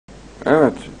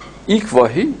Evet. İlk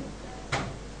vahiy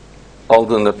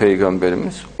aldığında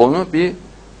Peygamberimiz onu bir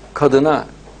kadına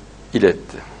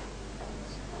iletti.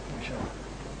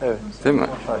 Evet. Değil mi?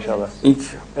 Maşallah. İlk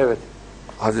Evet.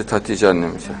 Hazreti Hatice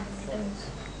annemize.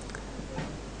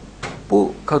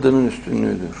 Bu kadının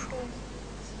üstünlüğüdür.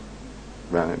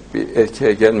 Yani bir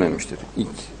erkeğe gelmemiştir.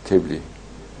 İlk tebliğ,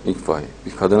 ilk vahiy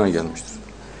bir kadına gelmiştir.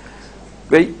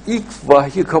 Ve ilk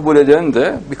vahyi kabul eden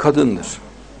de bir kadındır.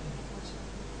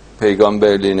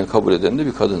 Peygamberliğini kabul eden de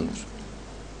bir kadındır.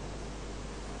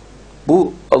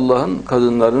 Bu Allah'ın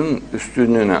kadınların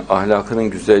üstünlüğüne, ahlakının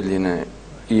güzelliğine,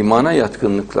 imana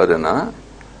yatkınlıklarına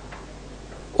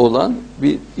olan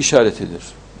bir işaretidir.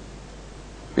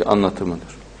 Bir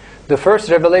anlatımıdır. The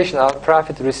first revelation our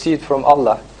prophet received from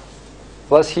Allah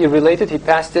was he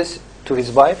passed this to his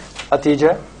wife,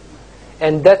 Hatice,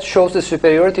 and that shows the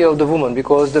superiority of the woman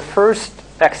because the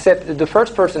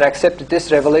first person accepted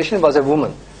this revelation was a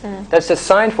woman. That's a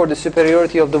sign for the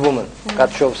superiority of the woman. God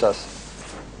shows us.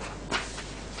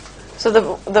 So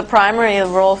the primary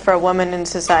role for a woman in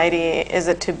society, is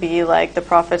it to be like the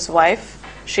Prophet's wife?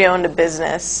 She owned a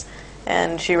business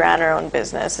and she ran her own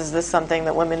business. Is this something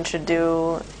that women should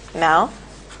do now?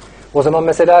 O zaman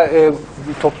mesela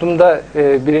toplumda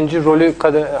birinci rolü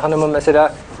hanımın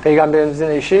mesela Peygamberimizin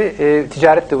eşi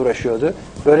ticaretle uğraşıyordu.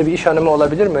 Böyle bir iş hanımı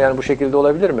olabilir mi? Yani bu şekilde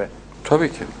olabilir mi?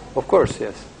 Tabii ki. Of course,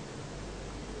 yes.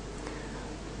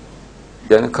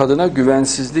 Yani kadına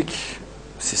güvensizlik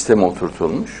sistemi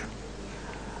oturtulmuş.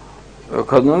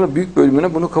 Kadınların büyük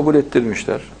bölümüne bunu kabul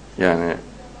ettirmişler. Yani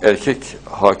erkek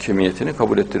hakimiyetini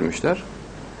kabul ettirmişler.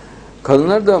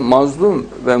 Kadınlar da mazlum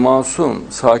ve masum,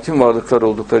 sakin varlıklar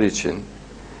oldukları için,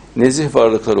 nezih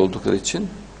varlıklar oldukları için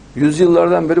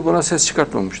yüzyıllardan beri buna ses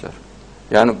çıkartmamışlar.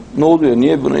 Yani ne oluyor,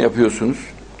 niye bunu yapıyorsunuz?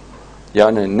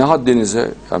 Yani ne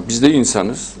haddinize, yani biz de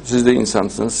insanız, siz de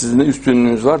insansınız, sizin de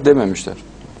üstünlüğünüz var dememişler.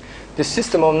 The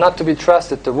system of not to be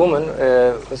trusted, the woman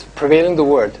was prevailing the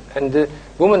world. And the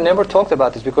women never talked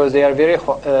about this because they are very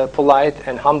polite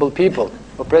and humble people,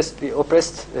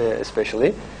 oppressed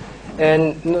especially.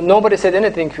 And nobody said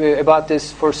anything about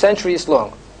this for centuries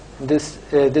long.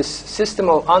 This system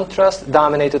of untrust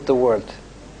dominated the world,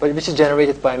 but which is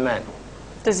generated by man.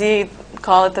 Does he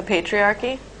call it the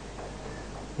patriarchy?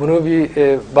 Bunu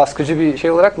bir baskıcı bir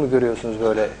şey olarak mı görüyorsunuz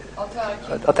böyle?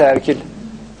 Ataerkil.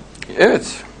 Evet.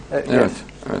 Evet.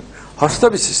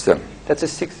 Hasta bir sistem. That's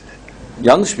a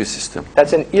Yanlış bir sistem.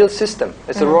 That's an ill system.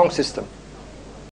 It's a wrong system.